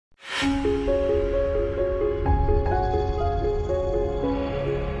The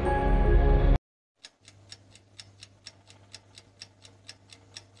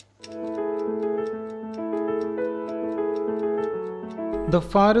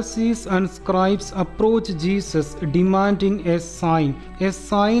Pharisees and scribes approach Jesus demanding a sign. A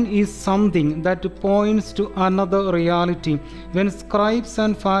sign is something that points to another reality. When scribes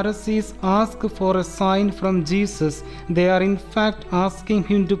and Pharisees ask for a sign from Jesus, they are in fact asking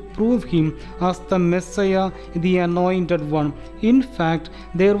him to prove him as the Messiah, the Anointed One. In fact,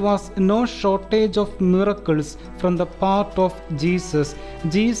 there was no shortage of miracles from the part of Jesus.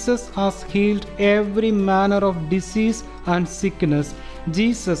 Jesus has healed every manner of disease and sickness.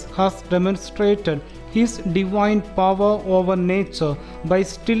 Jesus has demonstrated his divine power over nature by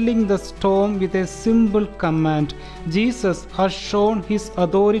stilling the storm with a simple command. Jesus has shown his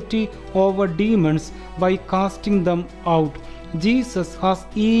authority over demons by casting them out. Jesus has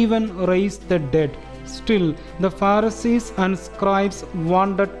even raised the dead. Still, the Pharisees and scribes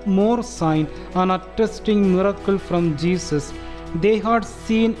wanted more sign and attesting miracle from Jesus. They had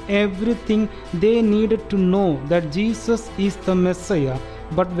seen everything they needed to know that Jesus is the Messiah,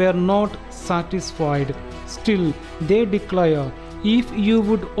 but were not satisfied. Still, they declare, "If you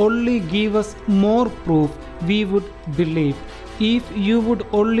would only give us more proof, we would believe. If you would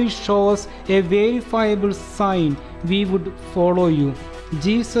only show us a verifiable sign, we would follow you."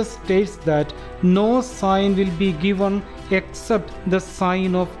 Jesus states that no sign will be given except the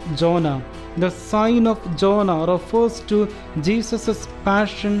sign of Jonah. The sign of Jonah refers to Jesus'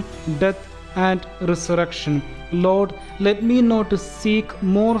 passion, death, and resurrection. Lord, let me not seek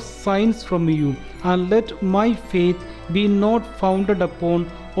more signs from you, and let my faith be not founded upon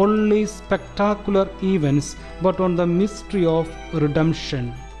only spectacular events, but on the mystery of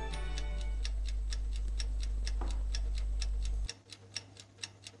redemption.